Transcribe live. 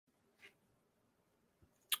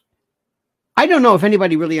I don't know if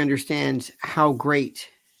anybody really understands how great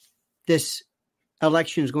this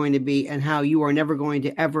election is going to be and how you are never going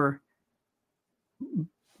to ever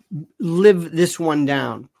live this one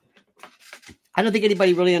down. I don't think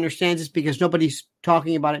anybody really understands this because nobody's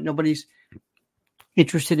talking about it. Nobody's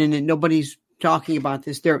interested in it. Nobody's talking about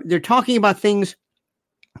this. They're talking about things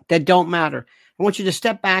that don't matter. I want you to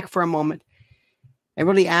step back for a moment and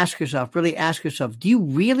really ask yourself, do you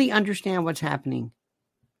really understand what's happening?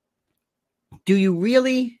 Do you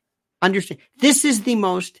really understand? This is the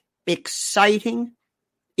most exciting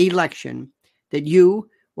election that you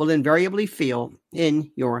will invariably feel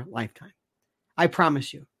in your lifetime. I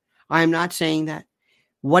promise you. I am not saying that.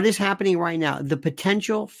 What is happening right now, the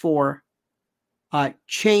potential for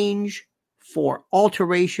change, for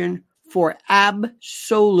alteration, for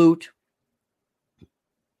absolute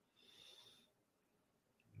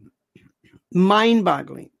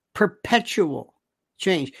mind-boggling, perpetual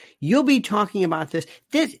change. You'll be talking about this.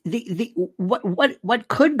 What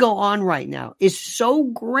could go on right now is so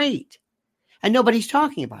great, and nobody's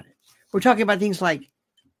talking about it. We're talking about things like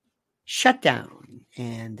shutdown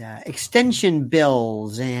and extension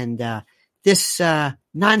bills and this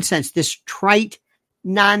nonsense, this trite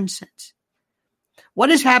nonsense. What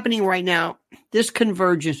is happening right now, this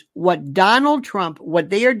convergence, what Donald Trump, what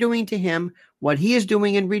they are doing to him, what he is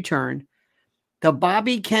doing in return, the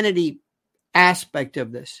Bobby Kennedy aspect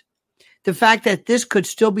of this, the fact that this could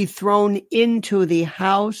still be thrown into the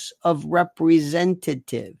House of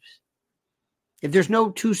Representatives. If there's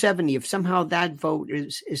no 270, if somehow that vote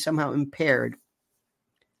is somehow impaired,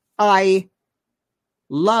 I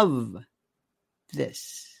love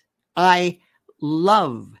this. I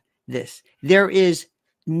love this. There is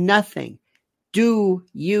nothing. Do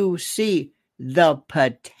you see the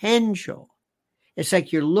potential? It's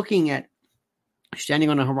like you're looking at standing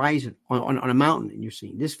on a horizon, on a mountain, and you're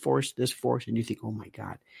seeing this force, and you think, oh my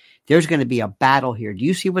God, there's going to be a battle here. Do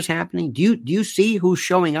you see what's happening? Do you see who's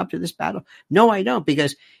showing up to this battle? No, I don't,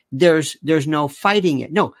 because there's no fighting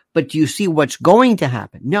it. No, but do you see what's going to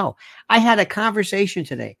happen? No. I had a conversation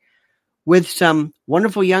today with some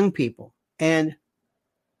wonderful young people, and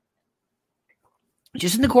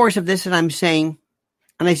just in the course of this, and I'm saying,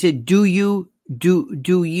 and I said, do you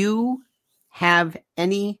have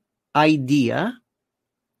any idea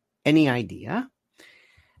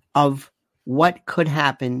of what could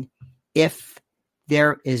happen if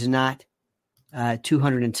there is not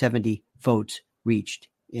 270 votes reached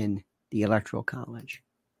in the Electoral College?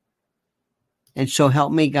 And so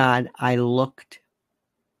help me God, I looked,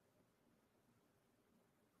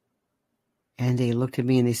 and they looked at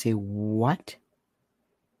me and they say, what?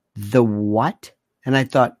 The what? And I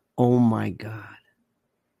thought, oh my God,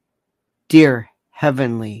 dear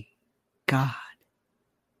Heavenly God,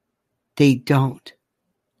 they don't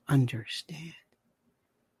understand.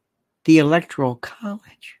 The Electoral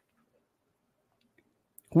College.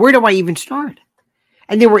 Where do I even start?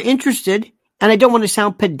 And they were interested, and I don't want to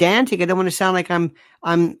sound pedantic. I don't want to sound like I'm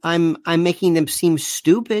making them seem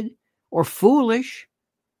stupid or foolish.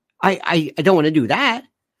 I don't want to do that.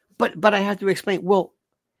 But I have to explain, well,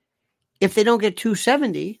 if they don't get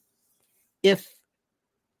 270, if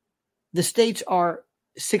the states are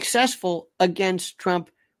successful against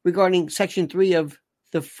Trump regarding Section 3 of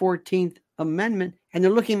the 14th Amendment, and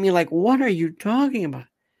they're looking at me like, what are you talking about?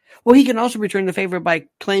 Well, he can also return the favor by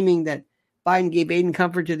claiming that Biden gave aid and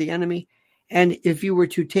comfort to the enemy. And if you were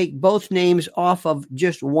to take both names off of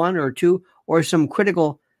just one or two or some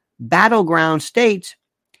critical battleground states,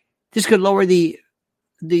 this could lower the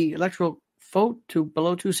electoral vote to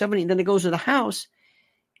below 270. And then it goes to the House,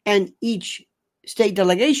 and each state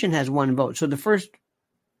delegation has one vote. So the first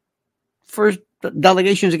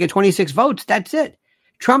delegations that get 26 votes, that's it.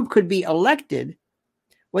 Trump could be elected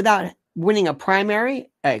without winning a primary,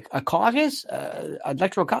 a caucus,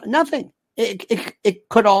 electoral college, nothing. It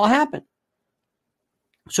could all happen.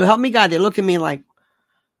 So help me God, they looked at me like,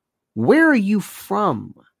 where are you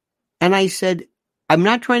from? And I said, I'm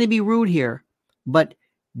not trying to be rude here, but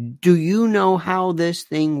do you know how this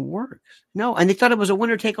thing works? No. And they thought it was a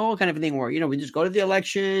winner take all kind of a thing where, we just go to the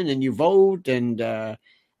election and you vote and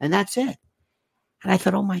that's it. And I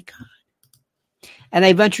thought, oh my God. And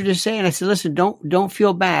I ventured to say, and I said, listen, don't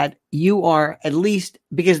feel bad. You are at least,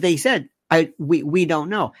 because they said, we don't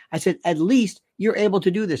know. I said, at least you're able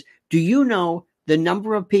to do this. Do you know the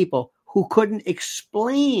number of people who couldn't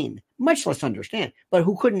explain, much less understand, but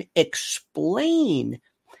who couldn't explain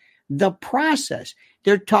the process?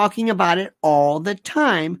 They're talking about it all the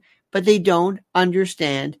time, but they don't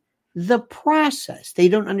understand the process. They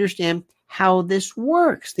don't understand how this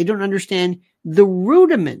works. They don't understand the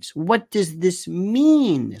rudiments. What does this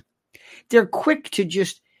mean? they're quick to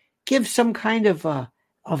just give some kind of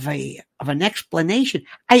an explanation.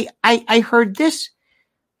 I heard this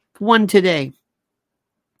one today.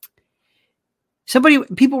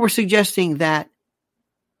 People were suggesting that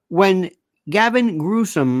when Gavin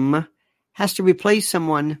Newsom has to replace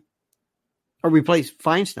someone or replace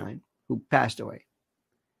Feinstein, who passed away,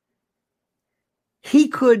 he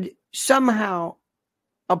could somehow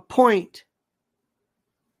appoint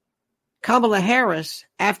Kamala Harris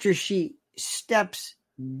after she steps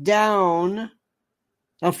down.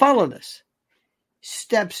 Now follow this.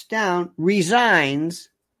 Steps down, resigns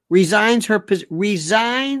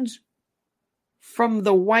from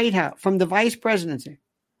the White House, from the vice presidency,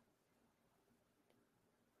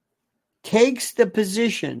 takes the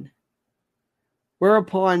position,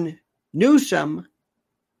 whereupon Newsom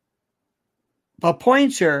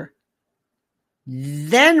appoints her,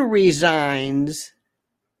 then resigns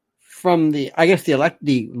from the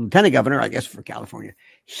lieutenant governor, for California.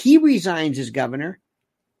 He resigns as governor,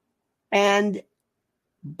 and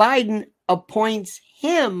Biden appoints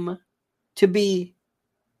him to be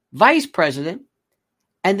vice president,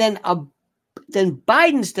 and then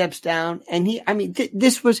Biden steps down, and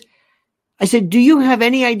this was. I said, do you have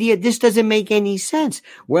any idea? This doesn't make any sense.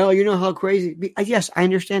 Well, you know how crazy. Yes, I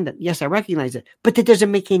understand that. Yes, I recognize it. But that doesn't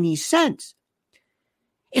make any sense.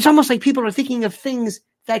 It's almost like people are thinking of things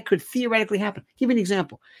that could theoretically happen. Give me an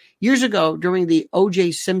example. Years ago, during the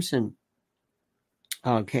O.J. Simpson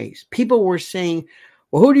case, people were saying,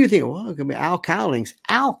 well, who do you think? Well, it could be Al Cowlings.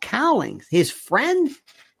 Al Cowlings, his friend?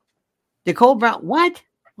 Nicole Brown, what?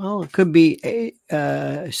 Well, it could be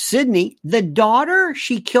Sydney, the daughter.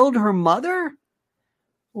 She killed her mother.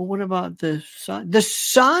 Well, what about the son? The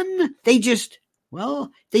son? They just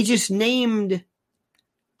named.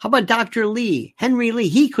 How about Dr. Lee, Henry Lee?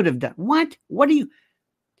 He could have done what? What do you?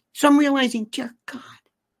 So I'm realizing, dear God,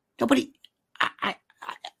 nobody. I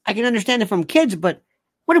can understand it from kids, but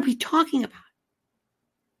what are we talking about?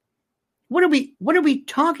 What are we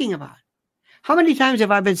talking about? How many times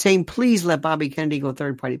have I been saying, please let Bobby Kennedy go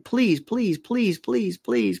third party? Please, please, please, please,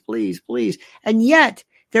 please, please, please. And yet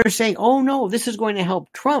they're saying, oh no, this is going to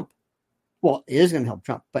help Trump. Well, it is going to help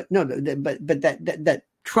Trump, but no, but that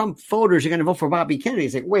Trump voters are going to vote for Bobby Kennedy.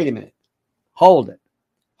 It's like, wait a minute. Hold it.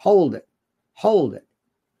 I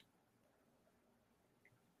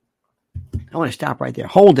want to stop right there.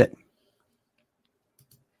 Hold it.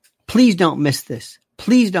 Please don't miss this.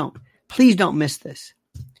 Please don't miss this.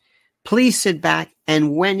 Please sit back,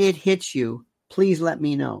 and when it hits you, please let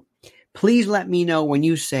me know. Please let me know when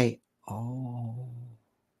you say, oh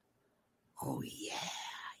yeah.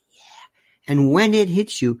 And when it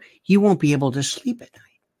hits you, you won't be able to sleep at night.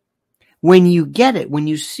 When you get it, when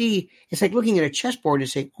you see, it's like looking at a chessboard and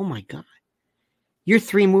saying, oh my God, you're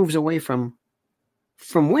 3 moves away from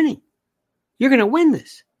winning. You're going to win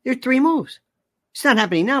this. You're 3 moves. It's not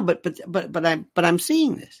happening now, but I'm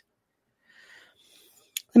seeing this.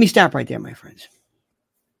 Let me stop right there, my friends.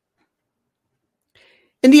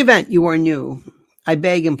 In the event you are new, I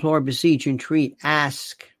beg, implore, beseech, entreat,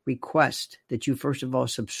 ask, request that you first of all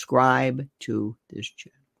subscribe to this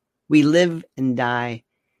channel. We live and die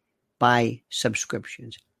by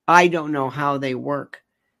subscriptions. I don't know how they work.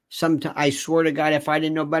 Sometimes I swear to God, if I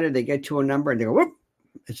didn't know better, they get to a number and they go, whoop.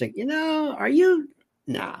 It's like, are you?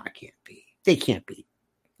 No, I can't be. They can't be.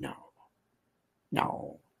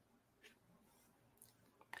 No.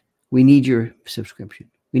 We need your subscription.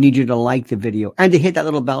 We need you to like the video and to hit that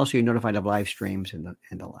little bell so you're notified of live streams and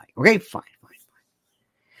the like. Okay, fine.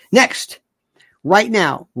 Next, right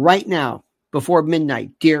now, before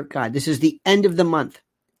midnight, dear God, this is the end of the month.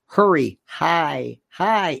 Hurry,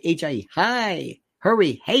 H-I-E,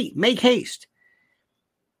 hurry, make haste.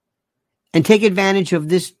 And take advantage of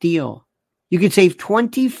this deal. You can save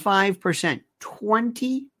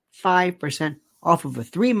 25% off of a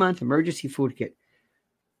 3-month emergency food kit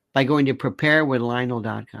by going to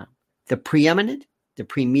preparewithlionel.com. The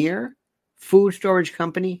premier food storage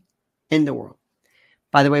company in the world.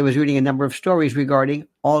 By the way, I was reading a number of stories regarding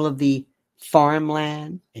all of the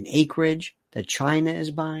farmland and acreage that China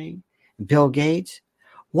is buying. Bill Gates.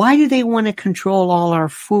 Why do they want to control all our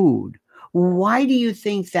food? Why do you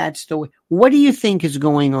think that's the way? What do you think is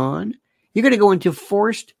going on? You're going to go into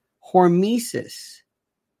forced hormesis.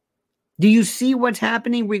 Do you see what's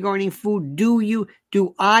happening regarding food? Do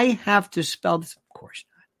I have to spell this? Of course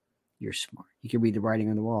not. You're smart. You can read the writing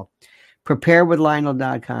on the wall.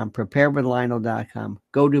 Preparewithlionel.com.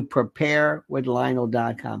 Go to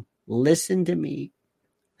preparewithlionel.com. Listen to me.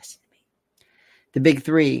 The big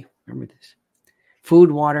 3. Remember this.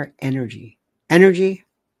 Food, water, energy. Energy.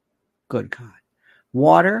 Good God.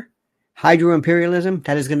 Water. Hydro-imperialism,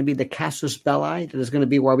 that is going to be the casus belli. That is going to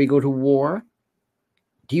be why we go to war.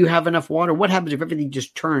 Do you have enough water? What happens if everything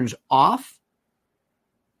just turns off?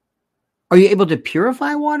 Are you able to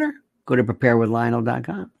purify water? Go to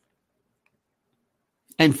preparewithlionel.com.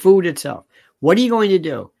 And food itself. What are you going to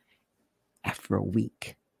do after a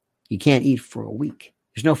week? You can't eat for a week.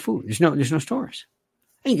 There's no food. There's no stores.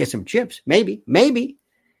 You can get some chips. Maybe.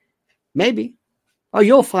 Oh,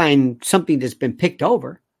 you'll find something that's been picked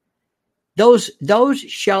over. Those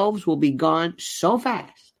shelves will be gone so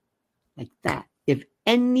fast, like that. If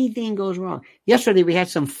anything goes wrong. Yesterday we had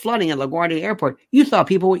some flooding at LaGuardia Airport. You thought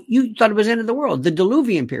it was the end of the world. The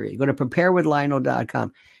diluvian period. Go to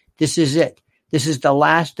preparewithlionel.com. This is it. This is the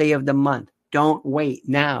last day of the month. Don't wait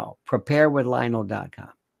now. Preparewithlionel.com.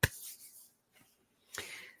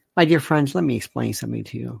 My dear friends, let me explain something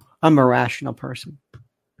to you. I'm a rational person.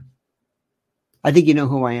 I think you know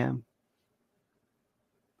who I am.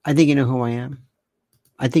 I think you know.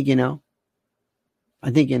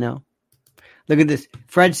 Look at this.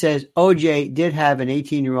 Fred says OJ did have an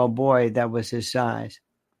 18-year-old boy that was his size.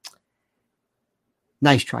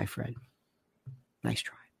 Nice try, Fred. Nice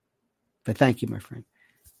try. But thank you, my friend.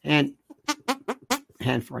 And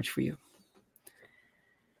hand farts for you.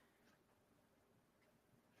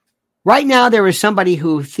 Right now, there is somebody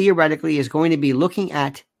who theoretically is going to be looking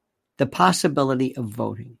at the possibility of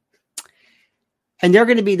voting. And they're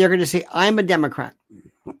going to say, I'm a Democrat.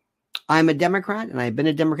 I'm a Democrat, and I've been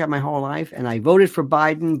a Democrat my whole life, and I voted for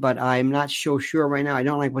Biden, but I'm not so sure right now. I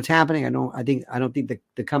don't like what's happening. I don't think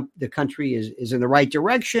the country is in the right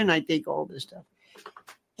direction. I think all this stuff.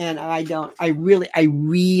 And I really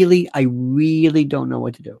don't know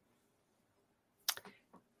what to do.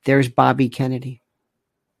 There's Bobby Kennedy.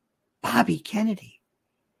 Bobby Kennedy.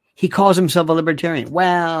 He calls himself a libertarian.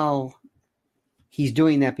 Well, he's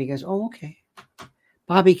doing that because, okay.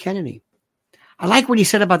 Bobby Kennedy. I like what he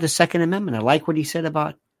said about the Second Amendment. I like what he said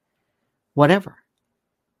about whatever.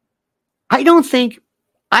 I don't think,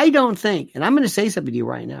 and I'm going to say something to you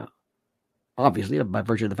right now. Obviously, by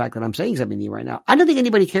virtue of the fact that I'm saying something to you right now, I don't think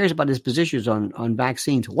anybody cares about his positions on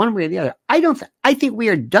vaccines one way or the other. I think we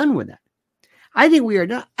are done with that. I think we are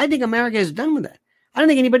done. I think America is done with that. I don't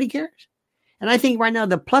think anybody cares. And I think right now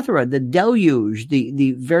the plethora, the deluge,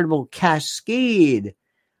 the veritable cascade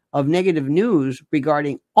of negative news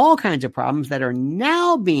regarding all kinds of problems that are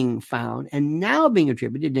now being found and now being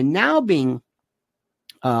attributed and now being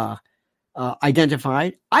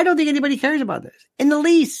identified. I don't think anybody cares about this in the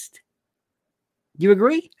least. Do you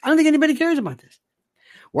agree? I don't think anybody cares about this.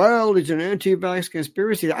 Well, it's an anti-vax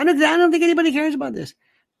conspiracy. I don't think anybody cares about this.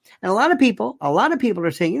 And a lot of people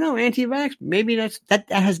are saying, anti-vax, maybe that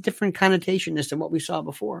has different connotation than what we saw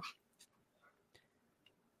before.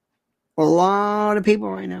 A lot of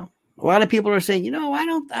people right now. A lot of people are saying, I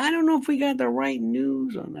don't know if we got the right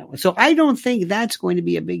news on that one. So I don't think that's going to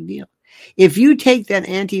be a big deal. If you take that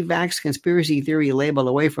anti-vax conspiracy theory label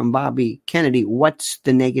away from Bobby Kennedy, what's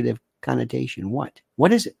the negative connotation? What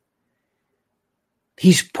is it?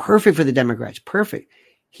 He's perfect for the Democrats. Perfect.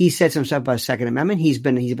 He said some stuff about the Second Amendment. He's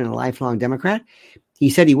been a lifelong Democrat. He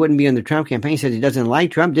said he wouldn't be in the Trump campaign. He said he doesn't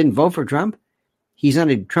like Trump, didn't vote for Trump. He's not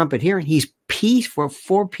a Trump adherent. He's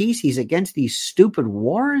for peace. He's against these stupid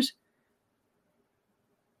wars.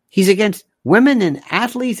 He's against women and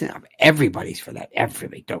athletes, and everybody's for that.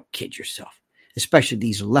 Everybody, don't kid yourself. Especially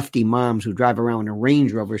these lefty moms who drive around in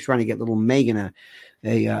Range Rovers trying to get little Megan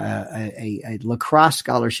a lacrosse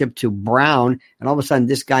scholarship to Brown, and all of a sudden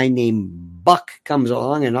this guy named Buck comes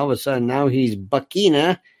along, and all of a sudden now he's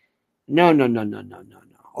Buckina. No.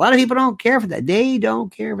 A lot of people don't care for that. They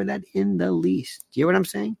don't care for that in the least. Do you hear what I'm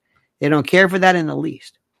saying? They don't care for that in the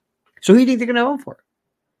least. So who do you think they're going to vote for?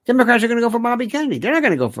 Democrats are going to go for Bobby Kennedy. They're not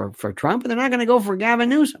going to go for Trump, and they're not going to go for Gavin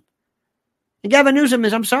Newsom. And Gavin Newsom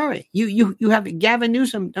is, I'm sorry, you have Gavin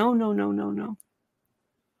Newsom. No.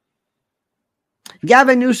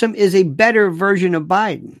 Gavin Newsom is a better version of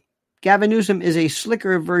Biden. Gavin Newsom is a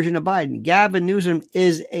slicker version of Biden. Gavin Newsom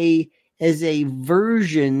is a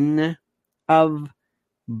version of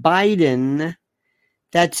Biden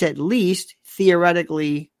that's at least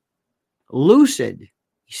theoretically lucid.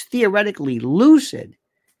 He's theoretically lucid.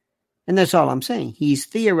 And that's all I'm saying. He's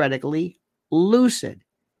theoretically lucid.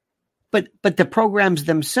 But the programs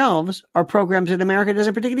themselves are programs that America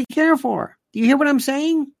doesn't particularly care for. Do you hear what I'm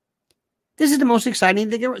saying? This is the most exciting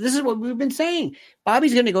thing. This is what we've been saying.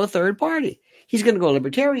 Bobby's going to go third party. He's going to go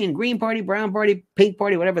Libertarian, Green Party, Brown Party, Pink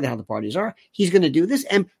Party, whatever the hell the parties are. He's going to do this,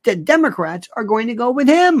 and the Democrats are going to go with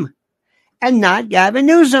him and not Gavin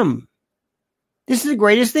Newsom. This is the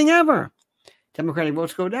greatest thing ever. Democratic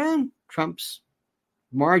votes go down. Trump's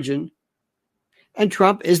margin. And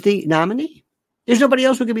Trump is the nominee. There's nobody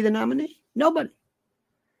else who could be the nominee. Nobody.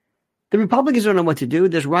 The Republicans don't know what to do.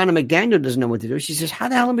 This Ronna McDaniel doesn't know what to do. She says, how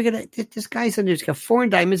the hell am I going to, this guy's under 4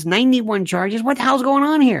 indictments, 91 charges. What the hell's going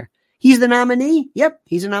on here? He's the nominee? Yep,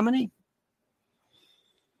 he's a nominee.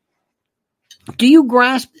 Do you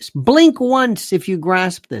grasp this? Blink once if you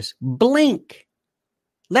grasp this. Blink.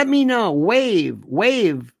 Let me know. Wave,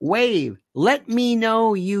 wave, wave. Let me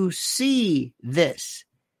know you see this.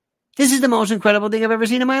 This is the most incredible thing I've ever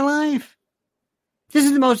seen in my life. This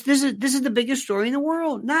is the biggest story in the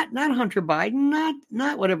world. Not Hunter Biden,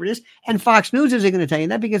 not whatever it is. And Fox News isn't going to tell you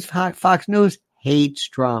that because Fox News hates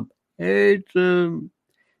Trump. Hates him.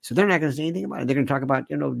 So they're not going to say anything about it. They're going to talk about,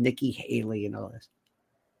 Nikki Haley and all this.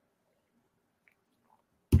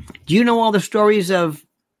 Do you know all the stories of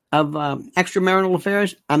extramarital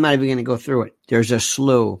affairs? I'm not even going to go through it. There's a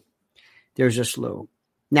slew.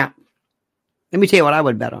 Now, let me tell you what I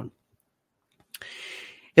would bet on.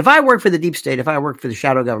 If I work for the deep state, if I work for the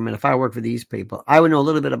shadow government, if I work for these people, I would know a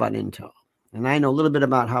little bit about intel. And I know a little bit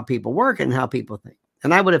about how people work and how people think.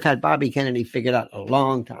 And I would have had Bobby Kennedy figured out a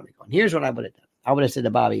long time ago. And here's what I would have done. I would have said to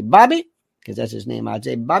Bobby, because that's his name, I'd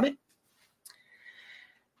say,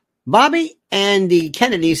 Bobby and the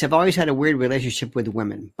Kennedys have always had a weird relationship with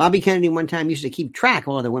women. Bobby Kennedy one time used to keep track of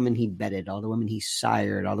all the women he bedded, all the women he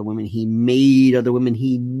sired, all the women he made, all the women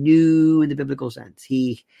he knew in the biblical sense.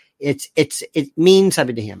 It means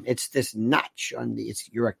something to him. It's this notch on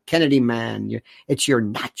you're a Kennedy man. It's your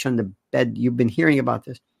notch on the bed. You've been hearing about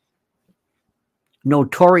this.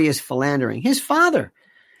 Notorious philandering. His father.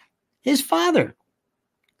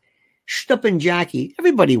 Stupp and Jackie.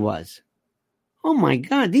 Everybody was. Oh my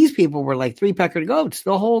God. These people were like 3 peckered goats,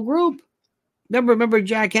 the whole group. Remember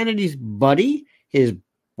Jack Kennedy's buddy, his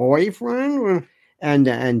boyfriend?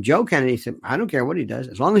 And Joe Kennedy said, I don't care what he does.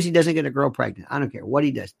 As long as he doesn't get a girl pregnant, I don't care what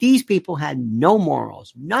he does. These people had no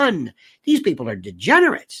morals. None. These people are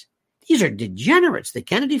degenerates. These are degenerates. The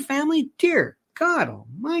Kennedy family, dear God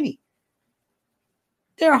almighty.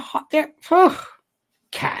 They're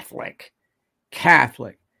Catholic.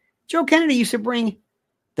 Joe Kennedy used to bring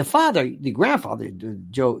the grandfather,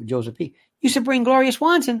 Joseph P., used to bring Gloria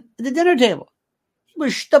Swanson at the dinner table. He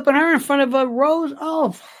was stuffing her in front of a rose.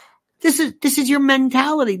 Oh, this is your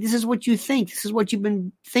mentality. This is what you think. This is what you've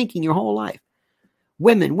been thinking your whole life.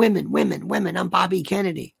 Women. I'm Bobby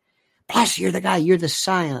Kennedy. Plus, you're the guy. You're the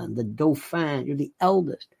scion, the dauphin. You're the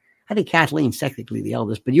eldest. I think Kathleen's technically the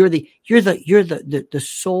eldest, but you're the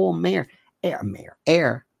sole male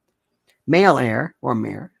heir or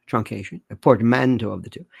mayor, truncation, a portmanteau of the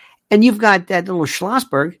two. And you've got that little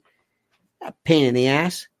Schlossberg, a pain in the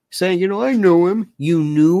ass, saying, I know him. You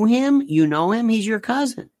knew him? You know him? He's your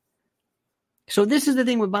cousin. So this is the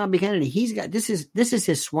thing with Bobby Kennedy. He's got this is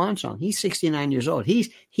his swan song. He's 69 years old. He's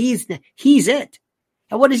it.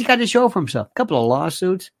 And what has he got to show for himself? A couple of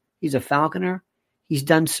lawsuits. He's a falconer. He's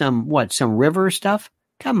done some river stuff.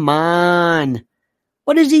 Come on.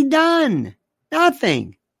 What has he done?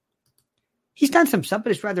 Nothing. He's done some stuff,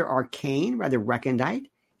 but it's rather arcane, rather recondite.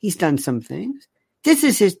 He's done some things. This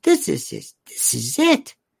is it. This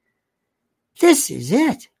is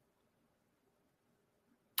it.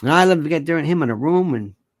 And I love to get there and him in a room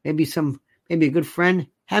and maybe a good friend,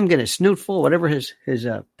 have him get a snoot full, whatever his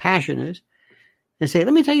passion is, and say,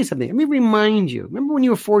 let me tell you something. Let me remind you. Remember when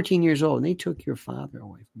you were 14 years old and they took your father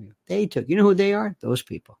away from you? You know who they are? Those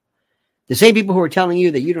people. The same people who are telling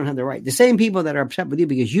you that you don't have the right. The same people that are upset with you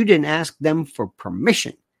because you didn't ask them for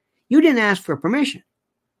permission. You didn't ask for permission.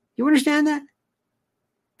 You understand that?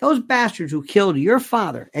 Those bastards who killed your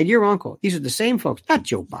father and your uncle, these are the same folks, not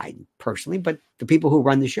Joe Biden personally, but the people who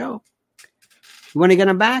run the show. You want to get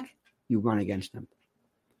them back? You run against them.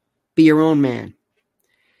 Be your own man.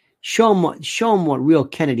 Show them what real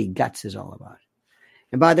Kennedy guts is all about.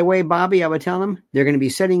 And by the way, Bobby, I would tell them they're going to be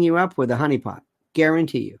setting you up with a honeypot.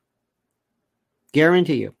 Guarantee you.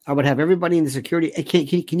 I would have everybody in the security.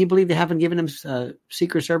 Can you believe they haven't given them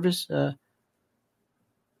Secret Service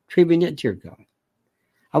treatment yet? Dear God.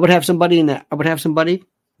 I would have somebody. I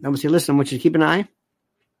would say, listen, I want you to keep an eye.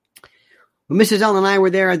 When Mrs. Ellen and I were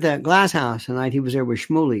there at the Glass House tonight, he was there with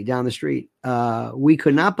Shmuley down the street. We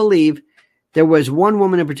could not believe there was one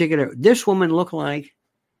woman in particular. This woman looked like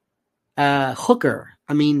a hooker.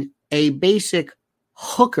 I mean, a basic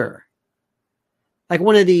hooker. Like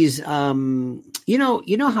one of these, you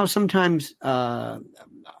know how sometimes they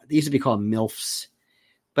used to be called MILFs,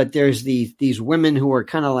 but there's these women who are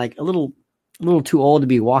kind of like a little too old to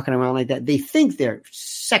be walking around like that. They think they're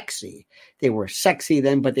sexy. They were sexy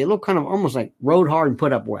then, but they look kind of almost like rode hard and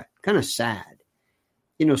put up wet. Kind of sad.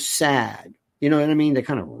 Sad. You know what I mean? They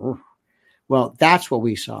kind of, well, that's what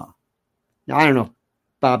we saw. Now, I don't know if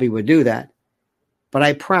Bobby would do that, but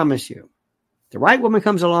I promise you, the right woman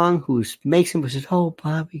comes along who makes him says, "Oh,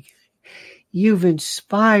 Bobby, you've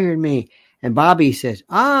inspired me." And Bobby says,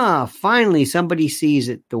 finally somebody sees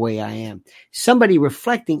it the way I am. Somebody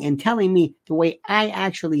reflecting and telling me the way I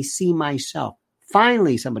actually see myself.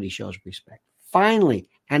 Finally, somebody shows respect. Finally,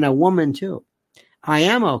 and a woman too. I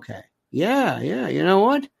am okay. Yeah. You know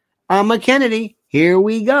what? I'm a Kennedy. Here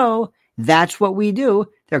we go. That's what we do.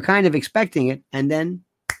 They're kind of expecting it. And then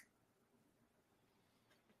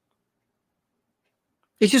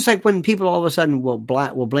it's just like when people all of a sudden will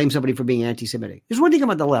blame somebody for being anti-Semitic. There's one thing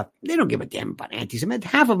about the left. They don't give a damn about anti-Semitic.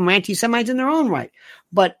 Half of them are anti-Semites in their own right.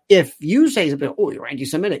 But if you say something, "Oh, you're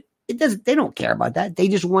anti-Semitic," they don't care about that. They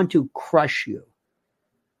just want to crush you.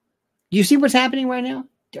 Do you see what's happening right now?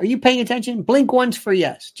 Are you paying attention? Blink once for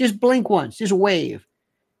yes. Just blink once. Just wave.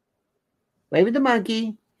 Wave at the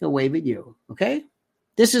monkey. He'll wave at you. Okay?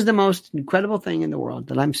 This is the most incredible thing in the world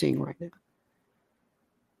that I'm seeing right now.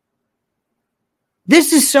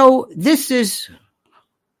 This is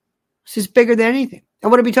bigger than anything.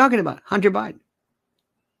 And what are we talking about? Hunter Biden.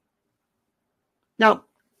 Now,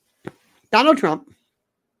 Donald Trump,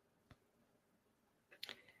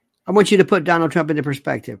 I want you to put Donald Trump into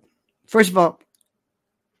perspective. First of all,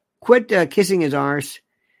 quit kissing his arse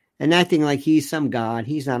and acting like he's some god.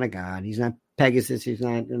 He's not a god. He's not Pegasus. He's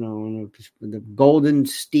not, the golden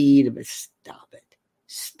steed. Stop it.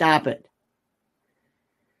 Stop it.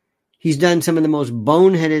 He's done some of the most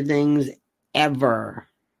boneheaded things ever.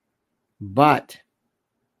 But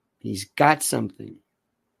he's got something.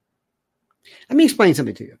 Let me explain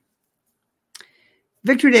something to you.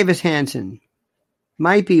 Victor Davis Hanson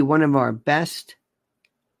might be one of our best.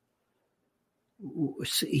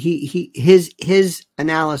 His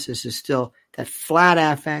analysis is still that flat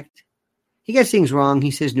affect. He gets things wrong. He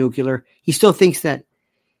says nuclear. He still thinks that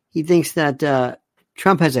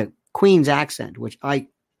Trump has a Queen's accent, which I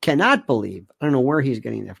cannot believe. I don't know where he's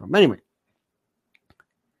getting that from. But anyway.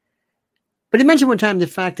 But he mentioned one time the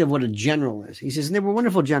fact of what a general is. He says, and there were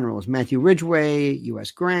wonderful generals, Matthew Ridgway, U.S.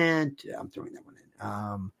 Grant. I'm throwing that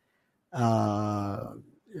one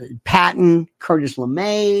in. Patton, Curtis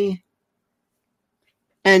LeMay.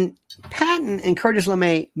 And Patton and Curtis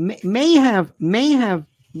LeMay may have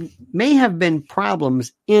been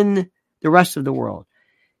problems in the rest of the world.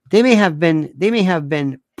 They may have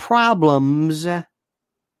been problems in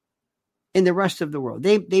the rest of the world.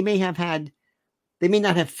 They may not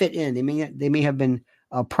have fit in. They may have been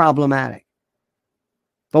problematic.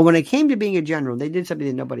 But when it came to being a general, they did something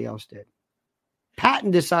that nobody else did.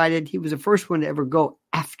 Patton decided he was the first one to ever go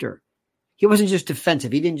after. He wasn't just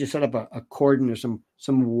defensive. He didn't just set up a cordon or some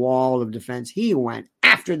wall of defense. He went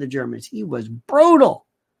after the Germans. He was brutal.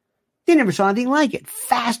 They never saw anything like it.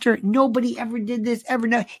 Faster. Nobody ever did this ever.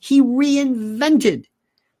 No, he reinvented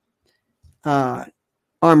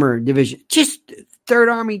armor division. Just Third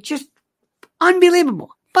Army. Just unbelievable.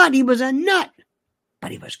 But he was a nut. But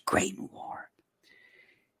he was great in war.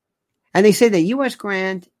 And they say that U.S.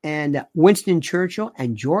 Grant and Winston Churchill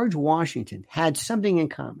and George Washington had something in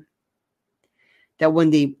common. That when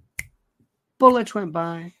the bullets went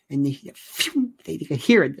by and they could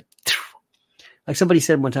hear it. Like somebody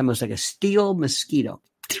said one time, it was like a steel mosquito.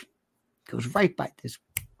 Goes right by this.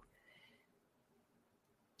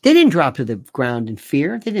 They didn't drop to the ground in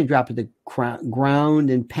fear. They didn't drop to the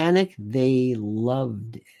ground in panic. They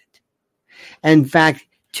loved it. In fact,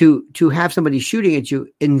 to have somebody shooting at you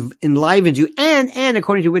enlivens you, and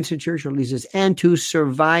according to Winston Churchill, he says, and to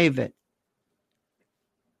survive it.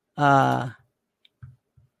 Mr.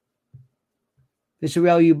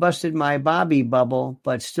 Real, you busted my Bobby bubble,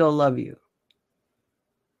 but still love you.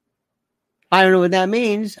 I don't know what that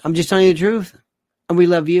means. I'm just telling you the truth. And we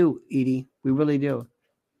love you, Edie. We really do.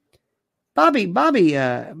 Bobby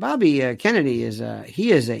Kennedy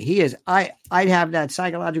I'd have that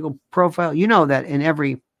psychological profile. You know that in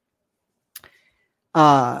every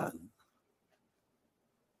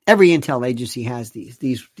intel agency has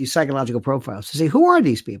these psychological profiles to say, who are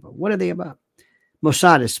these people? What are they about?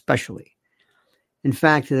 Mossad especially. In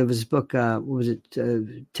fact, there was this book, what was it?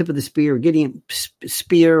 Tip of the Spear, Gideon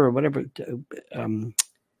Spear or whatever.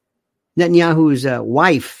 Netanyahu's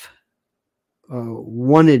wife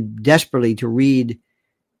wanted desperately to read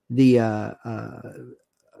the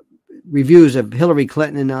reviews of Hillary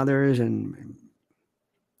Clinton and others, and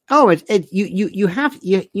you have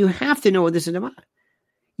to know what this is about.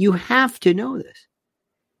 You have to know this.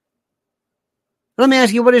 Let me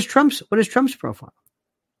ask you, what is Trump's profile?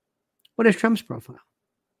 What is Trump's profile?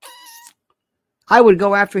 I would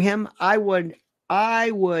go after him. I would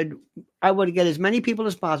get as many people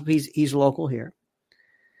as possible. He's local here.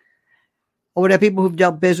 I would have people who've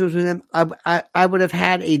dealt business with him. I would have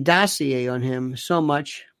had a dossier on him so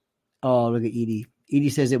much. Oh, look at Edie. Edie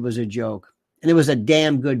says it was a joke. And it was a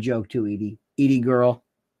damn good joke too, Edie. Edie girl.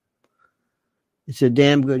 It's a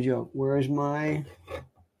damn good joke. Where's my...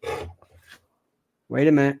 Wait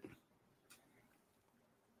a minute.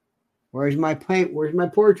 Where's my paint? Where's my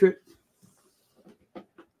portrait?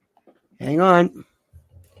 Hang on.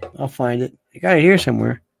 I'll find it. I got it here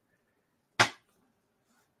somewhere.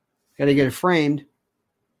 Got to get it framed.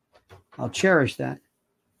 I'll cherish that.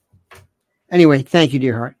 Anyway, thank you,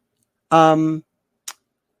 dear heart.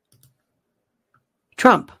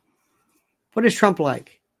 Trump. What is Trump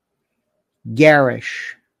like?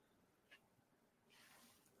 Garish.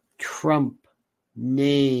 Trump.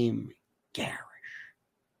 Name. Garish.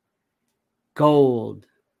 Gold.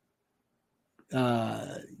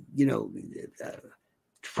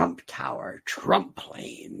 Trump Tower. Trump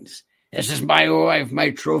planes. This is my wife, my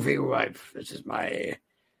trophy wife. This is my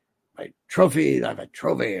trophy. I have a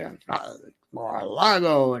trophy.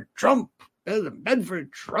 Mar-a-Lago and Trump.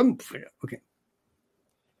 Bedford Trump. Okay.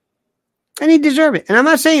 And he deserved it. And I'm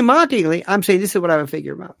not saying mockingly. I'm saying this is what I would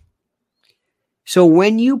figure out. So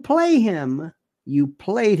when you play him, you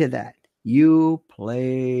play to that. You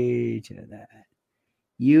play to that.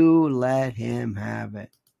 You let him have it.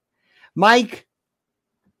 Mike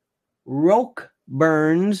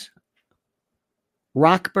Rockburns,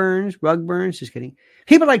 just kidding.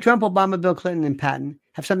 People like Trump, Obama, Bill Clinton, and Patton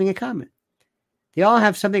have something in common. They all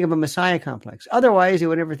have something of a messiah complex. Otherwise, they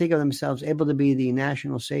would never think of themselves able to be the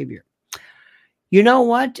national savior. You know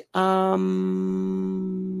what?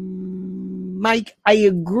 Mike, I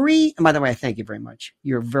agree. And by the way, I thank you very much.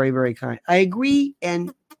 You're very, very kind. I agree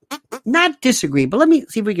and not disagree, but let me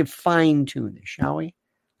see if we can fine-tune this, shall we?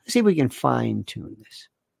 Let's see if we can fine-tune this.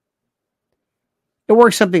 It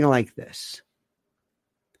works something like this.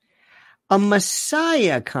 A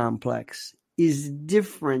messiah complex is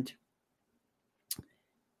different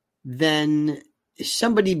than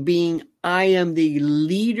somebody being, I am the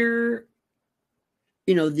leader,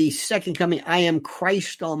 the second coming. I am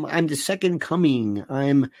Christ. I'm the second coming.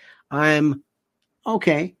 I'm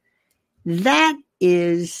okay. That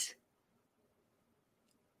is,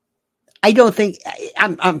 I don't think,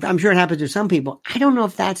 I'm sure it happens to some people. I don't know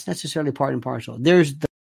if that's necessarily part and parcel. There's the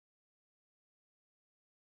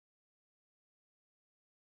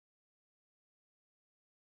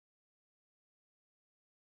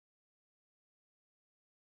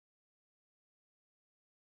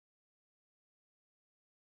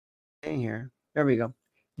here. There we go.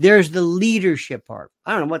 There's the leadership part.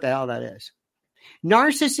 I don't know what the hell that is.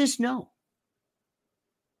 Narcissists, no.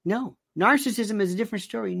 Narcissism is a different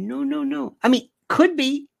story. No. I mean, could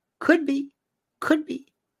be.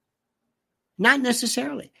 Not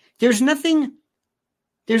necessarily. There's nothing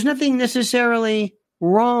necessarily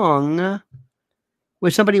wrong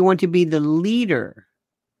with somebody wanting to be the leader.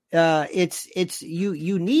 It's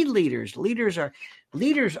you need leaders. Leaders are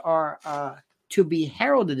to be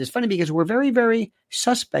heralded. It's funny because we're very, very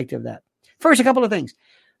suspect of that. First, a couple of things.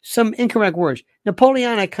 Some incorrect words.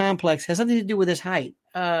 Napoleonic complex has something to do with his height.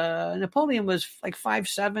 Napoleon was like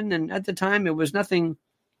 5'7", and at the time it was nothing.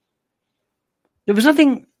 There was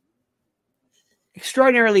nothing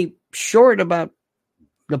extraordinarily short about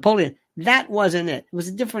Napoleon. That wasn't it. It was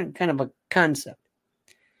a different kind of a concept.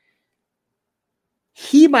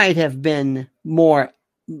 He might have been more,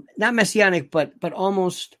 not messianic, but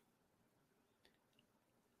almost,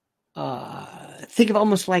 think of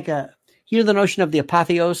almost like the notion of the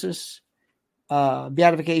apotheosis,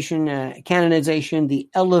 beatification, canonization, the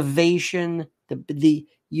elevation,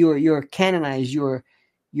 you're canonized, you're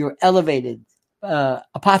elevated,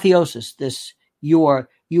 apotheosis. You are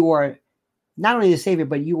not only the Savior,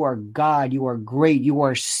 but you are God. You are great. You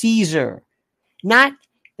are Caesar. Not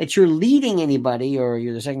that you're leading anybody or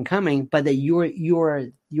you're the second coming, but that you're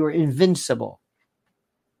invincible.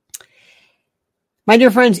 My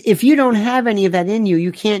dear friends, if you don't have any of that in you,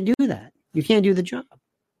 you can't do that. You can't do the job.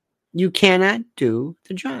 You cannot do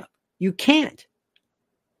the job. You can't.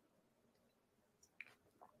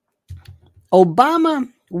 Obama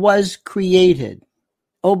was created.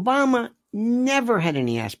 Obama never had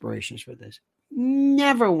any aspirations for this.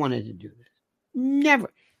 Never wanted to do this. Never.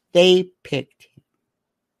 They picked him.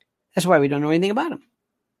 That's why we don't know anything about him.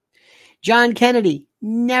 John Kennedy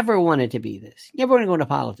never wanted to be this. Never wanted to go into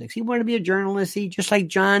politics. He wanted to be a journalist. Just like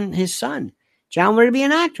John, his son. John wanted to be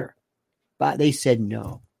an actor. But they said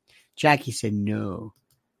no. Jackie said no.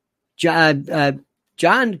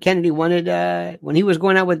 John Kennedy wanted, when he was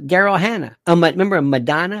going out with Daryl Hannah. Remember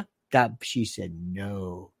Madonna? She said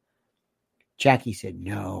no. Jackie said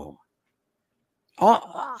no.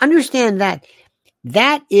 Understand that.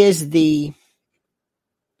 That's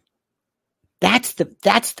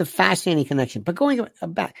the fascinating connection. But going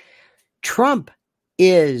back, Trump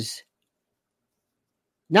is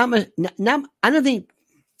not, I don't think,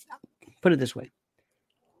 put it this way.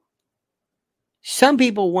 Some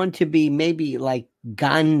people want to be maybe like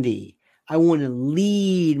Gandhi. I want to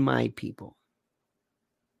lead my people.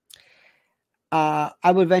 I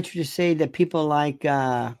would venture to say that people like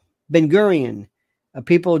Ben-Gurion,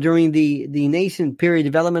 people during the nascent period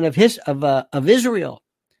development of Israel,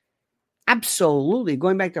 absolutely,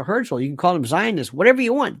 going back to Herzl, you can call him Zionist, whatever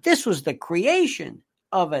you want. This was the creation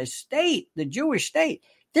of a state, the Jewish state.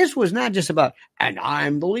 This was not just about, and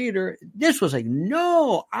I'm the leader. This was like,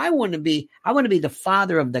 no, I want to be the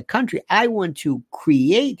father of the country. I want to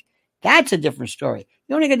create. That's a different story.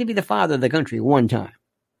 You only get to be the father of the country one time.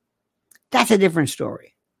 That's a different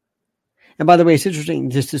story. And by the way, it's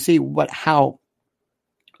interesting just to see how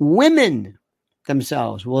women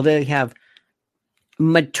themselves, will they have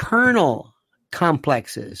maternal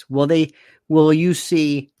complexes? Will you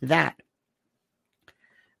see that?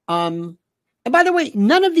 And by the way,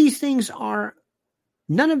 none of these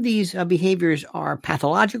behaviors are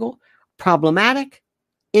pathological, problematic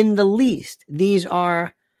in the least. These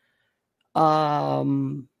are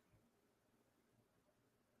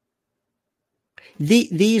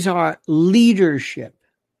these are leadership.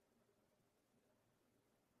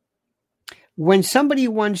 When somebody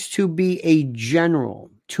wants to be a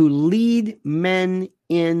general, to lead men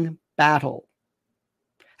in battle,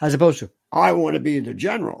 as opposed to, I want to be the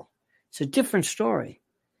general, it's a different story.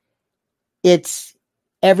 It's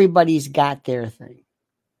everybody's got their thing.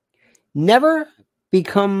 Never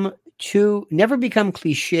become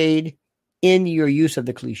cliched in your use of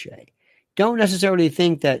the cliche. Don't necessarily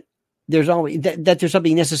think that there's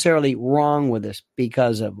something necessarily wrong with this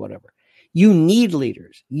because of whatever. You need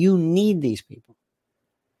leaders. You need these people.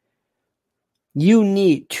 You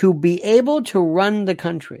need to be able to run the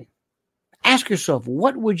country. Ask yourself,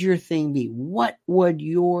 what would your thing be? What would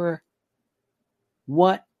your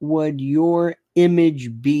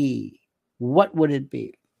image be? What would it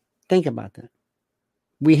be? Think about that.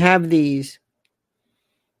 We have these.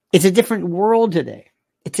 It's a different world today.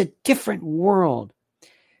 It's a different world.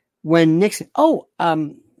 When Nixon,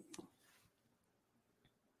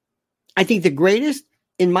 I think the greatest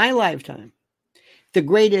in my lifetime, the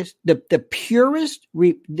greatest, the purest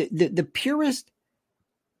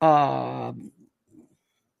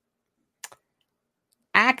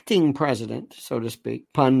acting president, so to speak,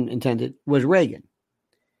 pun intended, was Reagan.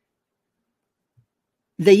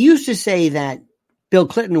 They used to say that Bill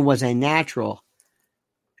Clinton was a natural.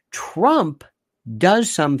 Trump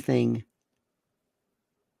does something.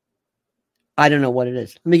 I don't know what it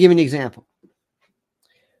is. Let me give you an example.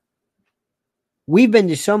 We've been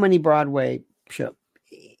to so many Broadway shows.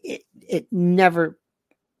 It never,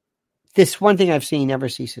 this one thing I've seen never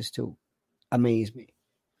ceases to amaze me.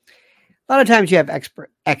 A lot of times you have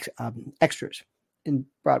extras in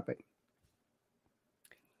Broadway.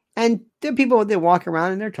 And there are people that walk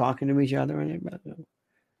around and they're talking to each other. And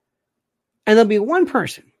there'll be one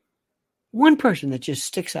person that just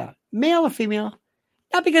sticks out, male or female,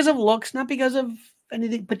 not because of looks, not because of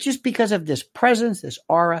anything, but just because of this presence, this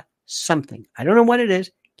aura, something. I don't know what it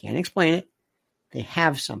is. Can't explain it. They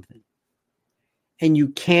have something. And you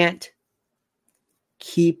can't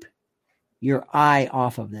keep your eye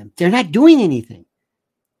off of them. They're not doing anything,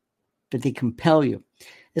 but they compel you.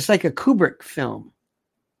 It's like a Kubrick film.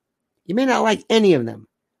 You may not like any of them,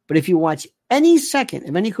 but if you watch any second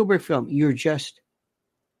of any Kubrick film, he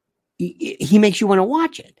makes you want to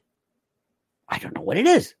watch it. I don't know what it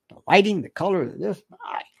is. The lighting, the color of this.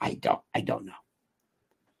 I don't know.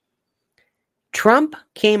 Trump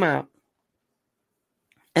came out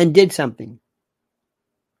and did something.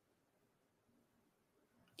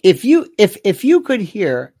 If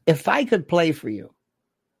I could play for you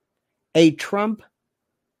a Trump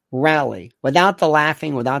rally without the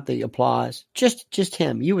laughing, without the applause, just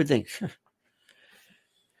him, you would think,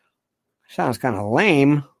 sounds kind of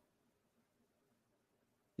lame.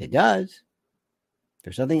 It does.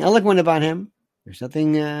 There's something eloquent about him. There's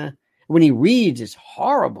something, when he reads, it's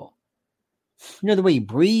horrible. You know, the way he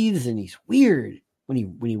breathes, and he's weird when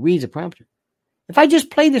he reads a prompter. If I just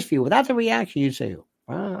play this for you without the reaction, you'd say,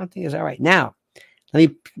 well, I think it's all right. Now,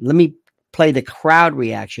 let me play the crowd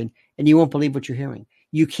reaction, and you won't believe what you're hearing.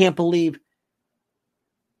 You can't believe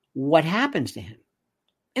what happens to him.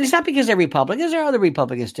 And it's not because they're Republicans. There are other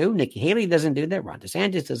Republicans too. Nikki Haley doesn't do that. Ron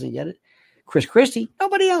DeSantis doesn't get it. Chris Christie.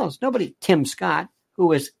 Nobody else. Nobody. Tim Scott,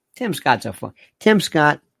 Tim Scott's a fun. Tim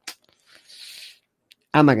Scott,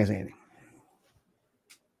 I'm not going to say anything.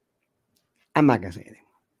 I'm not going to say anything.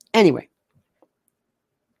 Anyway,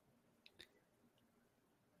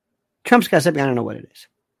 Trump's got something. I don't know what it is.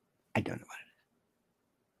 I don't know what it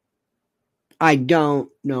is. I don't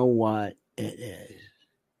know what it is.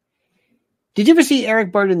 Did you ever see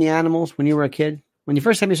Eric Burdon and the Animals when you were a kid? When the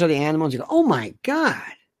first time you saw the Animals, you go, oh my God.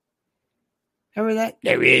 Remember that?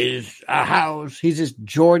 There is a house. He's this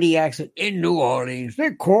Geordie accent in New Orleans.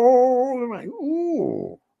 They're cold. I'm like,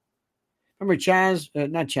 ooh. Remember Chaz?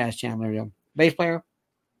 Not Chaz Chandler, the bass player?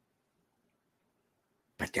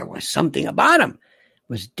 But there was something about him. It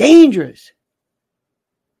was dangerous.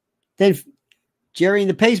 Then Jerry and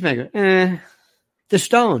the Pacemaker. The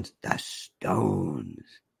Stones. The Stones.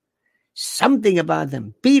 Something about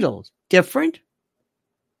them. Beatles. Different.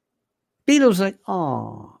 Beatles like,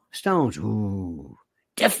 oh. Stones. Ooh.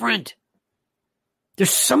 Different. There's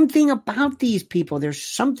something about these people. There's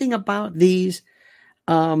something about these,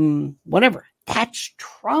 whatever. That's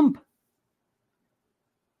Trump.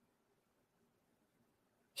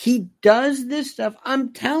 He does this stuff.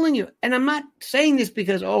 I'm telling you. And I'm not saying this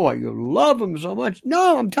because, oh, you love him so much.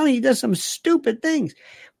 No, I'm telling you, he does some stupid things.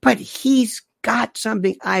 But he's got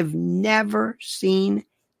something I've never seen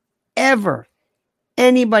ever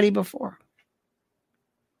anybody before.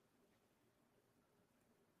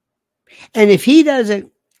 And if he does a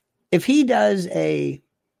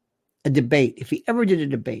debate, if he ever did a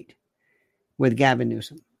debate with Gavin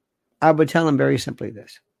Newsom, I would tell him very simply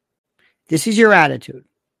this. This is your attitude.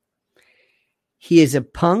 He is a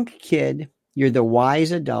punk kid. You're the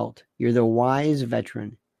wise adult. You're the wise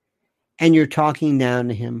veteran. And you're talking down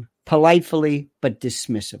to him politely but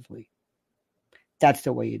dismissively. That's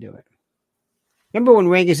the way you do it. Remember when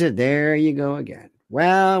Reagan said, there you go again.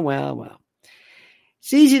 Well.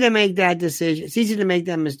 It's easy to make that decision. It's easy to make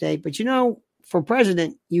that mistake. But for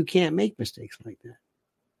president, you can't make mistakes like that.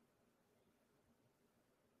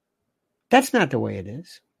 That's not the way it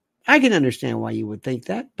is. I can understand why you would think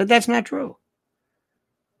that, but that's not true.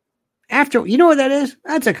 You know what that is?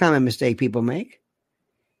 That's a common mistake people make.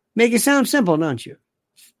 Make it sound simple, don't you?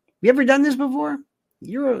 You ever done this before?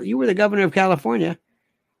 You were the governor of California.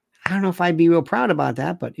 I don't know if I'd be real proud about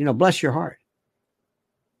that, but bless your heart.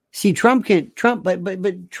 See, Trump would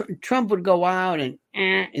go out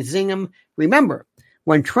and zing him. Remember,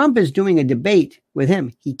 when Trump is doing a debate with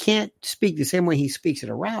him, he can't speak the same way he speaks at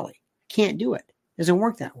a rally. Can't do it. Doesn't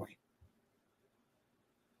work that way.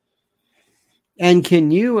 And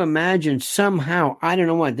can you imagine somehow, I don't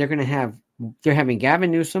know what, they're having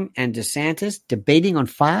Gavin Newsom and DeSantis debating on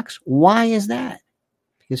Fox? Why is that?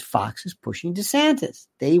 Because Fox is pushing DeSantis.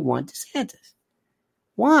 They want DeSantis.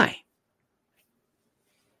 Why?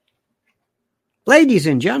 Ladies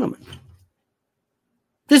and gentlemen,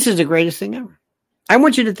 this is the greatest thing ever. I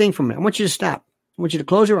want you to think for a minute. I want you to stop. I want you to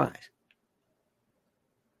close your eyes.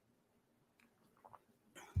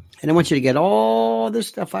 And I want you to get all this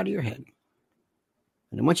stuff out of your head.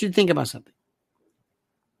 And I want you to think about something.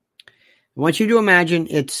 I want you to imagine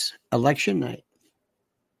it's election night.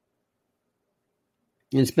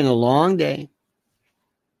 And it's been a long day.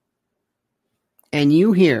 And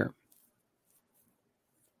you hear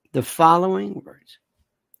the following words.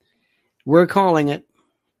 We're calling it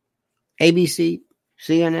ABC,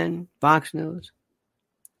 CNN, Fox News.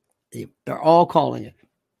 They're all calling it.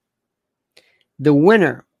 The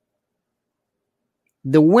winner,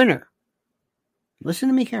 listen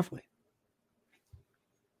to me carefully,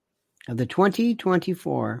 of the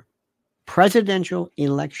 2024 presidential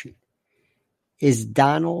election is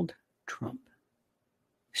Donald Trump.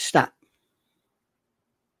 Stop.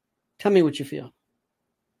 Tell me what you feel.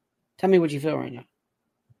 Tell me what you feel right now.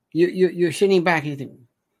 You're sitting back and you think,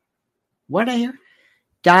 what did I hear?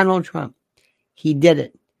 Donald Trump. He did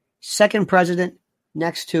it. Second president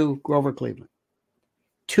next to Grover Cleveland.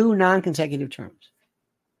 2 non-consecutive terms.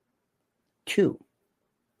 2.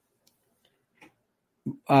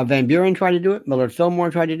 Van Buren tried to do it. Millard Fillmore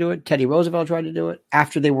tried to do it. Teddy Roosevelt tried to do it.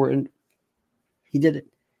 After they were in, he did it.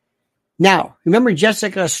 Now, remember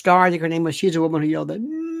Jessica Starr, I think her name was, she's a woman who yelled that,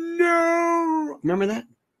 no! Remember that?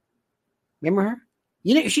 Remember her?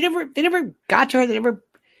 They never got to her. They never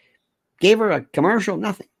gave her a commercial,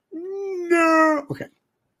 nothing. No. Okay.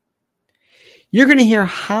 You're going to hear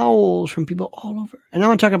howls from people all over. And I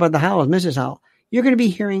want to talk about the howls, Mrs. Howell. You're going to be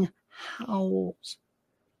hearing howls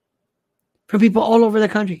from people all over the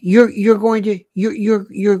country. You're going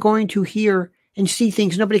to hear and see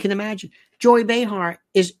things nobody can imagine. Joy Behar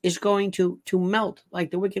is going to melt like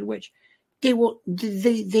the Wicked Witch. They won't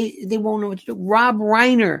know what to do. Rob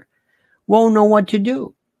Reiner won't know what to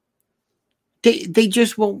do. They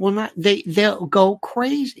just will not. They'll go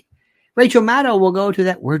crazy. Rachel Maddow will go to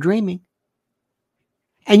that. We're dreaming.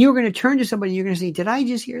 And you're going to turn to somebody and you're going to say, did I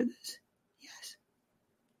just hear this? Yes.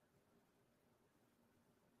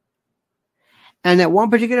 And at one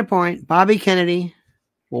particular point, Bobby Kennedy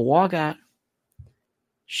will walk out,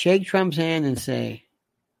 shake Trump's hand and say,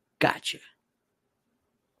 gotcha.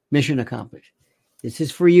 Mission accomplished. This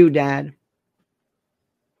is for you, Dad.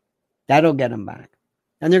 That'll get him back.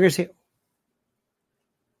 And they're going to say,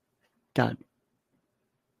 done.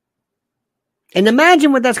 And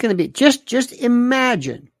imagine what that's going to be. Just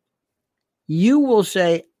imagine. You will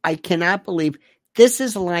say, I cannot believe this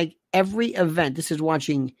is like every event. This is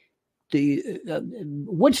watching the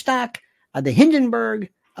Woodstock, the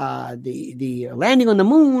Hindenburg, the landing on the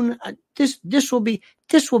moon. This will be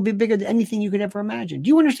bigger than anything you could ever imagine. Do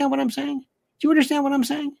you understand what I'm saying? Do you understand what I'm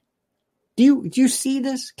saying? Do you see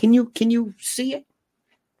this? Can you see it?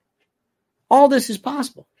 All this is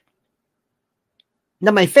possible.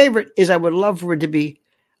 Now, my favorite is I would love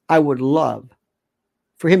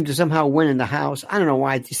for him to somehow win in the House. I don't know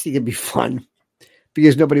why. I just think it'd be fun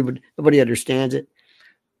because nobody understands it.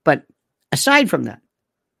 But aside from that,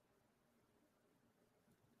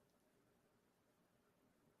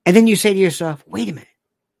 and then you say to yourself, wait a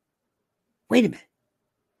minute.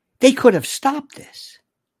 They could have stopped this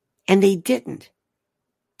and they didn't.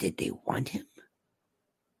 Did they want him?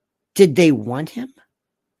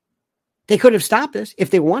 They could have stopped this if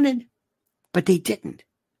they wanted, but they didn't.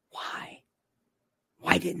 Why?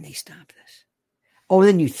 Why didn't they stop this? Oh, and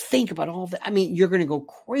then you think about all that. I mean, you're going to go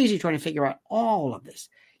crazy trying to figure out all of this.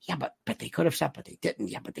 Yeah, but they could have stopped, but they didn't.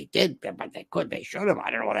 Yeah, but they did. But they could. They should have.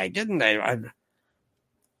 I don't know what I didn't.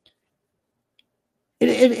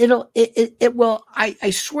 It will.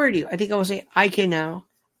 I swear to you. I think I will say, I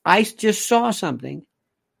just saw something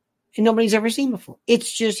and nobody's ever seen before.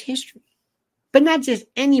 It's just history. But not just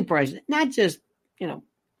any president, not just,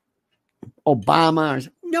 Obama.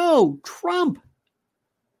 No, Trump.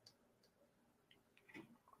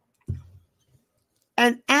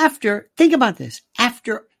 And think about this,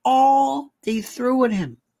 after all they threw at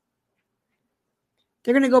him,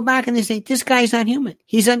 they're going to go back and they say, this guy's not human.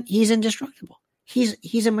 He's indestructible.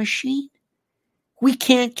 He's a machine. We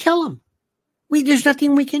can't kill him. There's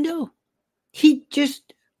nothing we can do.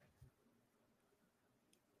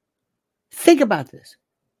 Think about this.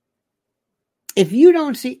 If you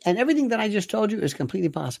don't see, and everything that I just told you is completely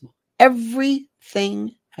possible.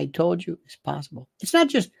 Everything I told you is possible. It's not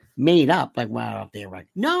just made up like, wow, they're right.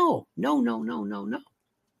 No. And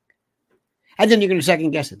then you're going to second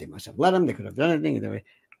guess it. They must have let them. They could have done anything.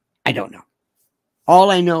 I don't know. All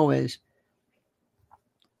I know is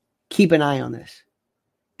keep an eye on this.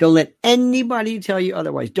 Don't let anybody tell you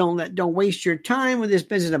otherwise. Don't waste your time with this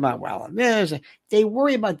business about, well, this. They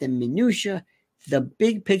worry about the minutia. The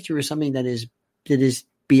big picture is something that is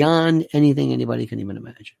beyond anything anybody can even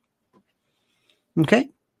imagine. Okay?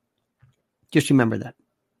 Just remember that.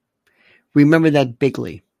 Remember that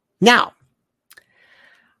bigly. Now,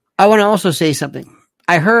 I want to also say something.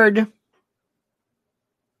 I heard,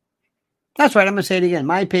 that's right, I'm going to say it again.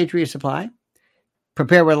 My Patriot Supply.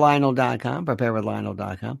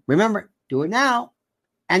 Preparewithlionel.com. Remember, do it now.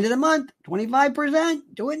 End of the month, 25%.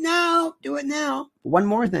 Do it now. One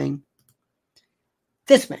more thing.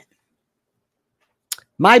 This man.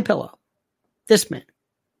 My Pillow. This man.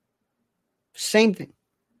 Same thing.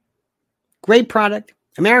 Great product.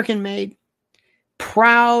 American made.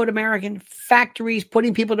 Proud American. Factories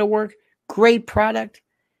putting people to work. Great product.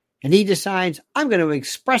 And he decides, I'm going to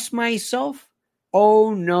express myself.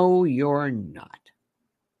 Oh, no, you're not.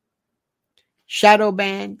 Shadow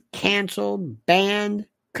banned, canceled, banned,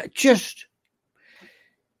 just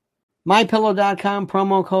MyPillow.com,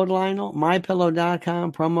 promo code Lionel,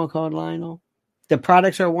 MyPillow.com, promo code Lionel. The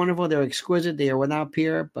products are wonderful. They're exquisite. They are without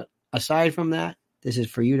peer. But aside from that, this is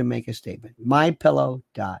for you to make a statement.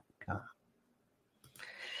 MyPillow.com.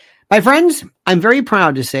 My friends, I'm very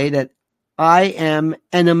proud to say that I am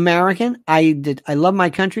an American. I love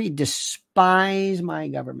my country, despise my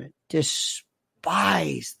government,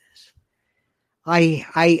 despise I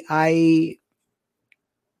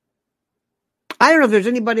don't know if there's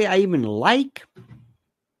anybody I even like.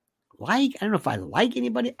 I don't know if I like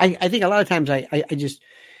anybody. I think a lot of times I just,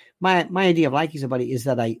 my idea of liking somebody is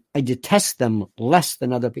that I detest them less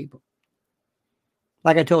than other people.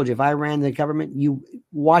 Like I told you, if I ran the government,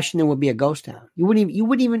 Washington would be a ghost town. You wouldn't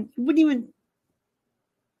even.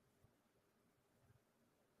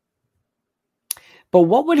 But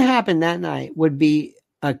what would happen that night would be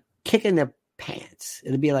a kick in the pants.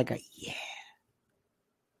 It'd be like a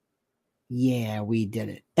yeah, we did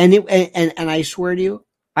it. And I swear to you,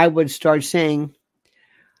 I would start saying,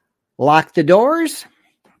 lock the doors,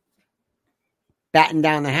 batten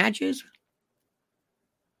down the hatches,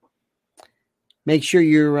 Make sure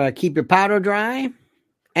you keep your powder dry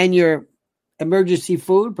and your emergency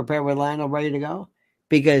food prepared with Lionel ready to go,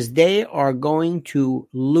 because they are going to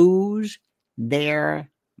lose their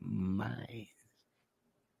mind.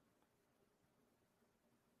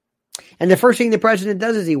 And the first thing the president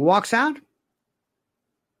does is he walks out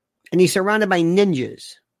and he's surrounded by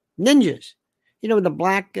ninjas. Ninjas. You know, the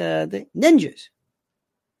black ninjas.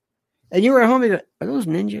 And you were at home and you go, are those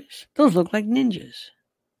ninjas? Those look like ninjas.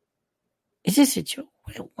 Is this a joke?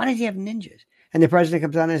 Why does he have ninjas? And the president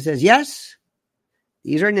comes on and says, yes,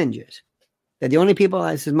 these are ninjas. They're the only people,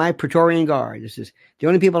 this is my Praetorian Guard. This is the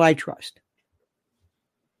only people I trust.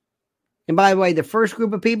 And by the way, the first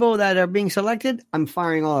group of people that are being selected, I'm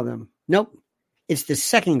firing all of them. Nope. It's the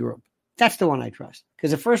second group. That's the one I trust.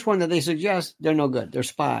 Because the first one that they suggest, they're no good. They're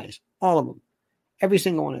spies. All of them. Every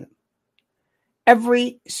single one of them.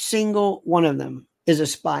 Every single one of them is a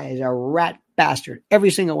spy, is a rat bastard. Every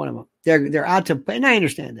single one of them. They're out to, and I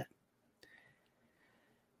understand that.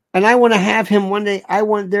 And I want to have him one day. I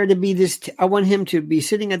want there to be this. I want him to be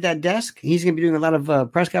sitting at that desk. He's going to be doing a lot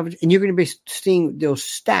of press conferences, and you're going to be seeing those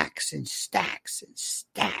stacks and stacks and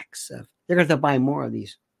stacks of. They're going to have to buy more of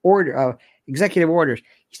these executive orders.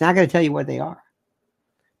 He's not going to tell you what they are,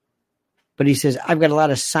 but he says, "I've got a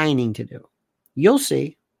lot of signing to do." You'll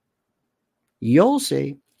see. You'll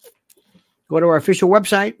see. Go to our official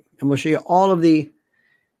website, and we'll show you all of the.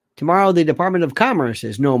 Tomorrow, the Department of Commerce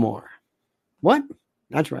is no more. What?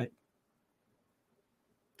 That's right.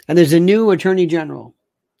 And there's a new attorney general.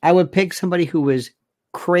 I would pick somebody who was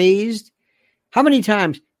crazed. How many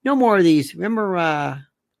times? No more of these. Remember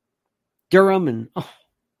Durham and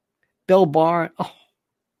Bill Barr? Oh,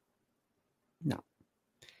 no.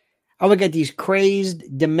 I look at these crazed,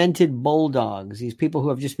 demented bulldogs, these people who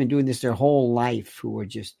have just been doing this their whole life, who are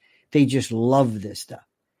just, they just love this stuff.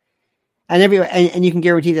 And and you can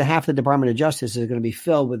guarantee that half the Department of Justice is going to be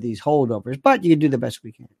filled with these holdovers, but you can do the best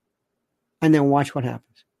we can. And then watch what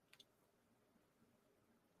happens.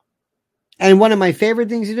 And one of my favorite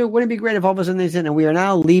things to do, wouldn't it be great if all of a sudden they said, and we are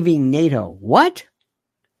now leaving NATO? What?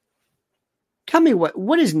 Tell me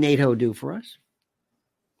what does NATO do for us?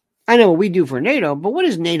 I know what we do for NATO, but what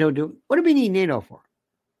does NATO do? What do we need NATO for?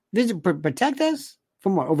 Does it protect us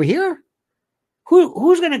from what? Over here?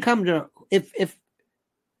 Who's going to come to, if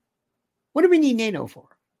what do we need NATO for?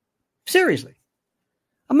 Seriously.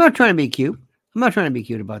 I'm not trying to be cute. I'm not trying to be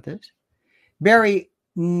cute about this. Barry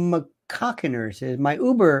McCockiner says,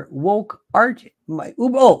 Uber woke art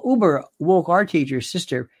teacher's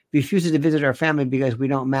sister refuses to visit our family because we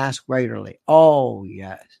don't mask regularly. Oh,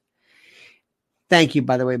 yes. Thank you,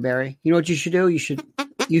 by the way, Barry. You know what you should do? You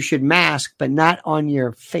should mask, but not on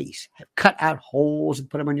your face. Cut out holes and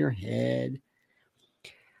put them on your head.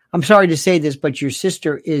 I'm sorry to say this, but your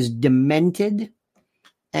sister is demented,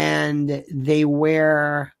 and they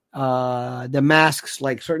wear the masks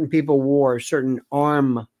like certain people wore certain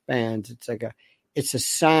arm bands. It's a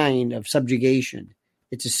sign of subjugation.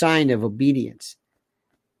 It's a sign of obedience.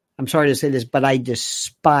 I'm sorry to say this, but I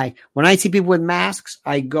despise when I see people with masks.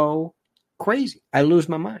 I go crazy. I lose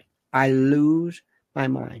my mind.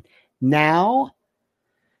 Now,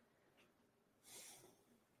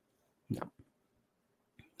 no.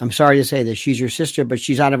 I'm sorry to say this. She's your sister, but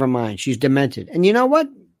she's out of her mind. She's demented. And you know what?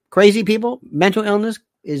 Crazy people, mental illness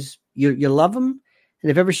is, you love them.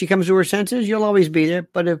 And if ever she comes to her senses, you'll always be there.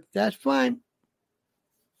 But if that's fine.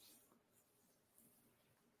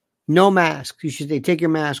 No mask. They take your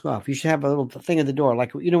mask off. You should have a little thing at the door.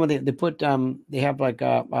 Like, you know, when they put, they have like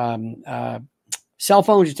cell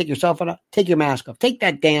phones. You take your cell phone off. Take your mask off. Take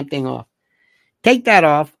that damn thing off. Take that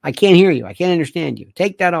off. I can't hear you. I can't understand you.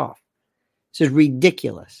 Take that off. This is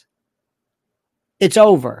ridiculous. It's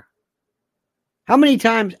over. How many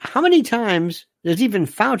times does even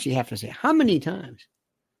Fauci have to say? How many times?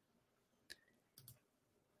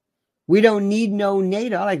 We don't need no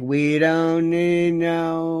NATO. We don't need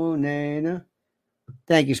no NATO.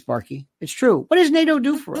 Thank you, Sparky. It's true. What does NATO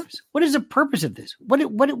do for us? What is the purpose of this? What is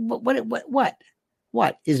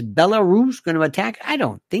Belarus going to attack? I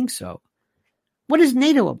don't think so. What is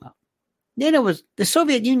NATO about? The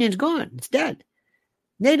Soviet Union's gone. It's dead.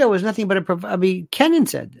 NATO is nothing but Kennan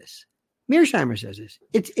said this. Mearsheimer says this.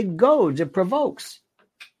 It goads, it provokes.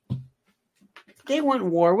 They want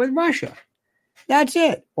war with Russia. That's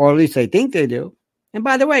it. Or at least they think they do. And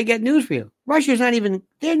by the way, I get news for you.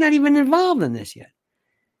 They're not even involved in this yet.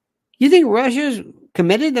 You think Russia's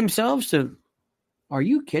committed themselves to, are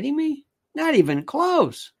you kidding me? Not even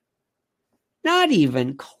close. Not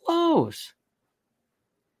even close.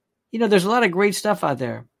 You know, there's a lot of great stuff out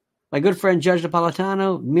there. My good friend Judge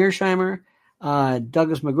Napolitano, Mearsheimer,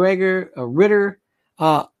 Douglas McGregor, Ritter,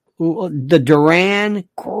 the Duran,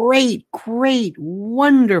 great,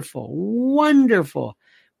 wonderful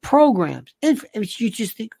programs. And you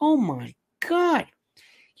just think, oh my God,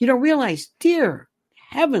 you don't realize, dear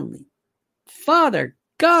Heavenly Father,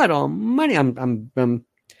 God Almighty, how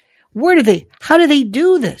do they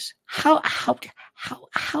do this? How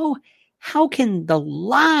can the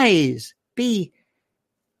lies be?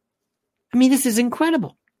 I mean, this is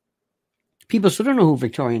incredible. People still don't know who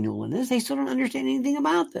Victoria Nuland is. They still don't understand anything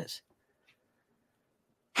about this.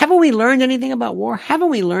 Haven't we learned anything about war? Haven't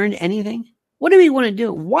we learned anything? What do we want to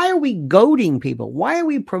do? Why are we goading people? Why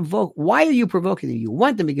are you provoking them? You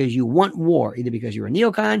want them because you want war, either because you're a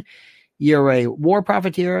neocon, you're a war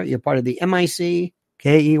profiteer, you're part of the MIC,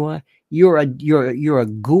 KEY, you're a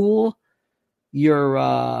ghoul,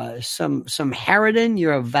 you're some harridan,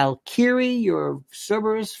 you're a Valkyrie, you're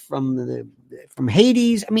Cerberus from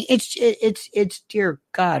Hades. I mean, it's dear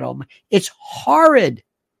God Almighty, it's horrid.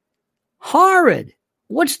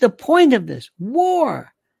 What's the point of this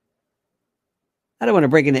war? I don't want to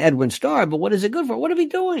break into Edwin Starr, but what is it good for? What are we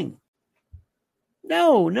doing?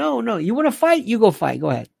 No. You want to fight? You go fight.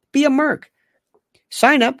 Go ahead. Be a merc.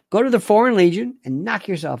 Sign up, go to the Foreign Legion, and knock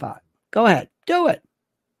yourself out. Go ahead. Do it.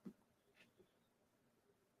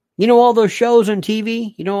 You know all those shows on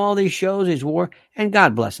TV? You know all these shows, is war? And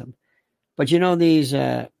God bless them. But you know these,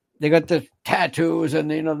 they got the tattoos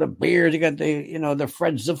and, you know, the beard. They got the, you know, the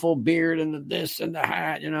Fred Ziffel beard and the this and the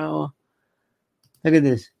hat, you know. Look at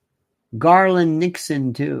this. Garland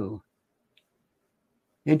Nixon, too.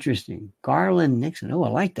 Interesting. Garland Nixon. Oh, I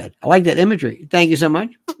like that. I like that imagery. Thank you so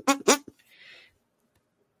much.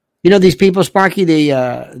 You know, these people, Sparky, they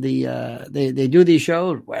do these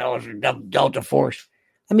shows. Well, it's a Delta Force.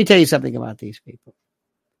 Let me tell you something about these people.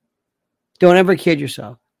 Don't ever kid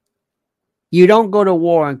yourself. You don't go to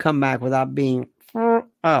war and come back without being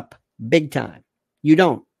up big time. You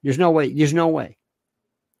don't. There's no way.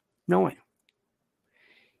 No way.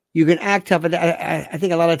 You can act tough. I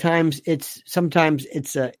think a lot of times it's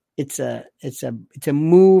a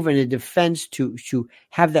move and a defense to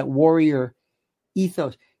have that warrior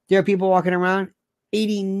ethos. There are people walking around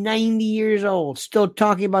 80, 90 years old, still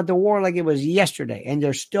talking about the war like it was yesterday, and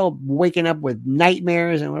they're still waking up with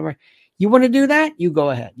nightmares and whatever. You want to do that? You go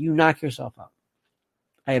ahead. You knock yourself out.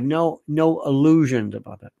 I have no illusions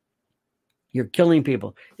about that. You're killing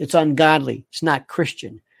people. It's ungodly. It's not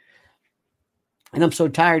Christian. And I'm so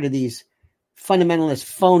tired of these fundamentalist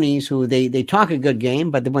phonies who they talk a good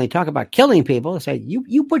game, but when they talk about killing people, they say,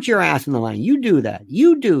 you put your ass in the line. You do that.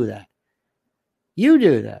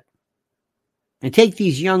 And take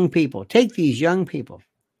these young people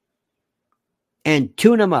and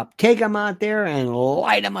tune them up. Take them out there and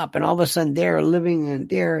light them up. And all of a sudden they're living and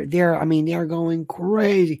they're going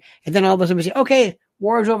crazy. And then all of a sudden we say, okay,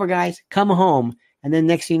 war's over, guys. Come home. And then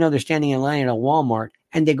next thing you know, they're standing in line at a Walmart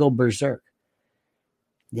and they go berserk.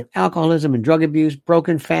 They have alcoholism and drug abuse,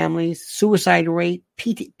 broken families, suicide rate,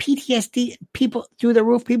 PTSD, people through the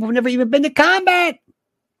roof, people who've never even been to combat.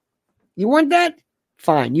 You want that?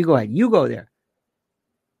 Fine, you go ahead. You go there.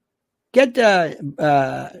 Get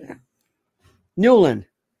Nuland.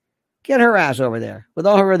 Get her ass over there with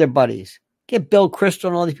all her other buddies. Get Bill Kristol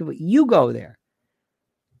and all these people. You go there.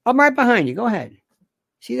 I'm right behind you. Go ahead.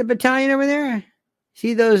 See the battalion over there?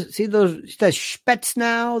 See those the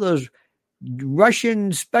Spetsnaz, those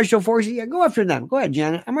Russian special forces? Yeah, go after them. Go ahead,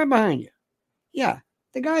 Janet. I'm right behind you. Yeah.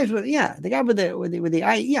 The guy with the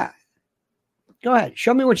eye. Yeah. Go ahead.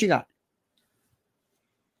 Show me what you got.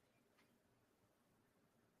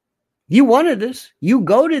 You wanted this. You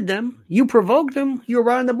goaded them. You provoked them. You were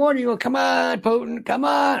right on the border. You go, come on, Putin, come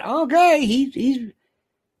on. Okay,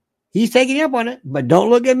 he's taking you up on it, but don't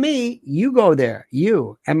look at me. You go there.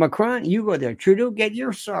 You and Macron, you go there. Trudeau, get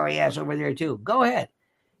your sorry ass over there too. Go ahead.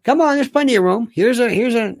 Come on, there's plenty of room. Here's an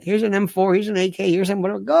M4. Here's an AK. Here's some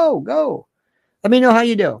whatever. Go. Let me know how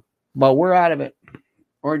you do. But we're out of it.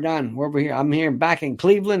 We're done. We're over here. I'm here back in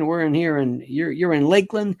Cleveland. We're in here, and you're in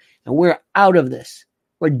Lakeland, and we're out of this.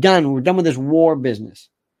 We're done. We're done with this war business.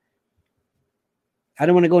 I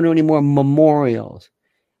don't want to go to any more memorials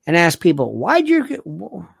and ask people, why'd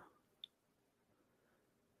you...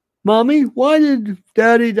 Mommy, why did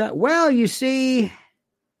Daddy die? Well, you see...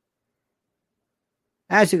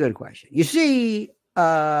 That's a good question. You see, NATO...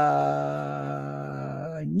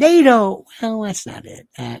 Well, that's not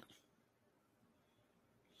it.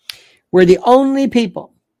 We're the only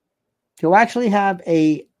people to actually have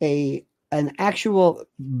an actual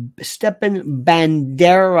Stepan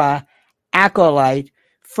Bandera acolyte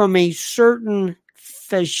from a certain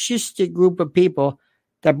fascistic group of people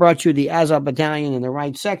that brought you the Azov Battalion in the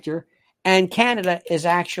right sector. And Canada is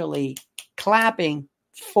actually clapping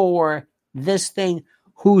for this thing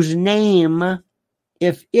whose name,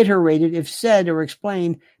 if iterated, if said or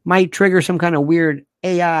explained, might trigger some kind of weird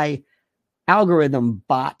AI algorithm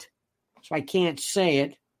bot. So I can't say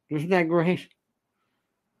it. Isn't that great?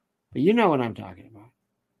 But you know what I'm talking about.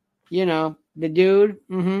 You know, the dude.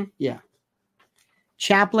 Yeah.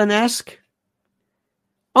 Chaplin-esque.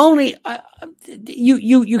 Only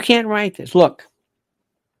you can't write this. Look,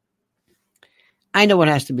 I know what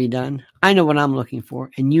has to be done. I know what I'm looking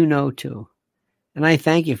for, and you know too. And I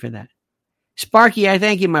thank you for that. Sparky, I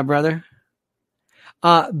thank you, my brother.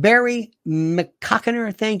 Barry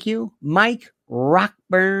McCockiner, thank you. Mike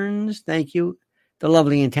Rockburns, thank you. The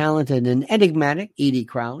lovely and talented and enigmatic Edie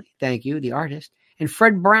Crowley, thank you, the artist. And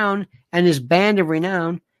Fred Brown and his band of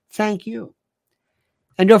renown, thank you.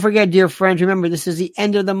 And don't forget, dear friends, remember, this is the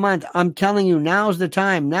end of the month. I'm telling you, now's the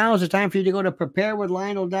time. Now is the time for you to go to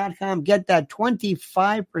preparewithlionel.com. Get that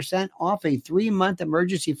 25% off a 3-month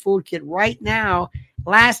emergency food kit right now.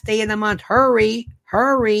 Last day of the month. Hurry,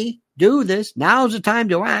 do this. Now's the time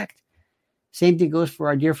to act. Same thing goes for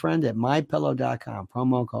our dear friend at mypillow.com.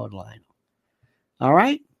 Promo code Lionel. All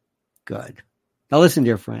right? Good. Now listen,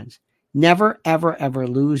 dear friends. Never, ever, ever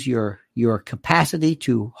lose your capacity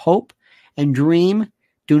to hope and dream.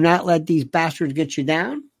 Do not let these bastards get you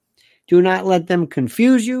down. Do not let them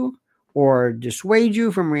confuse you or dissuade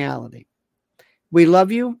you from reality. We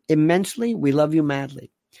love you immensely. We love you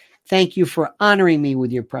madly. Thank you for honoring me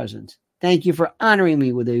with your presence. Thank you for honoring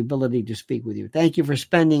me with the ability to speak with you. Thank you for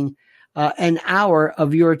spending an hour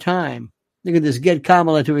of your time. Look at this. Get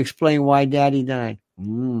Kamala to explain why Daddy died.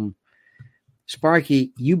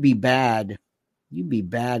 Sparky, you be bad. You be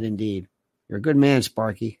bad indeed. You're a good man,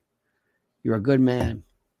 Sparky. You're a good man.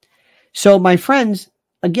 So, my friends,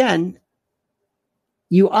 again,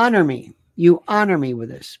 you honor me. You honor me with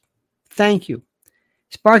this. Thank you.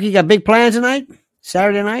 Sparky, got big plans tonight?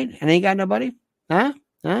 Saturday night? And ain't got nobody? Huh?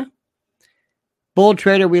 Bull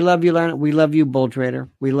Trader, we love you, Lionel. We love you, Bull Trader.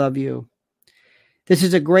 We love you. This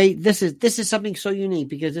is something so unique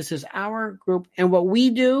because this is our group, and what we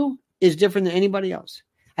do is different than anybody else.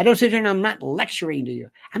 I don't sit here and I'm not lecturing to you.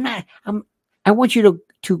 I want you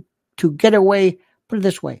to get away. Put it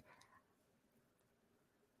this way.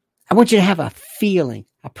 I want you to have a feeling,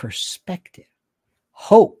 a perspective,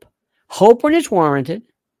 hope when it's warranted,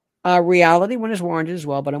 reality when it's warranted as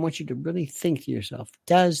well. But I want you to really think to yourself: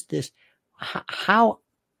 does this? How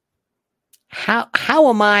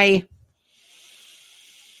am I?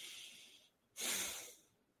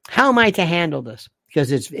 How am I to handle this?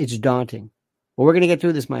 Because it's daunting. Well, we're going to get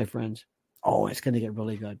through this, my friends. Oh, it's going to get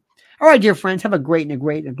really good. All right, dear friends, have a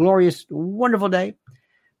glorious, wonderful day.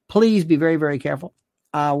 Please be very, very careful.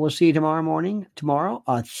 We'll see you tomorrow.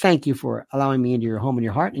 Thank you for allowing me into your home and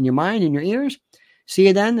your heart and your mind and your ears. See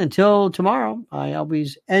you then. Until tomorrow, I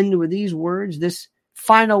always end with these words, this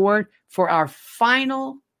final word for our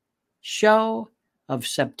final show of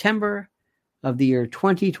September of the year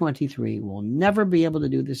 2023. We'll never be able to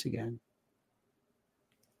do this again.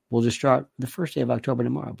 We'll just start the first day of October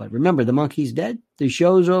tomorrow. But remember, the monkey's dead. The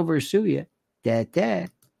show's over. Sue ya.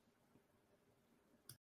 Dead.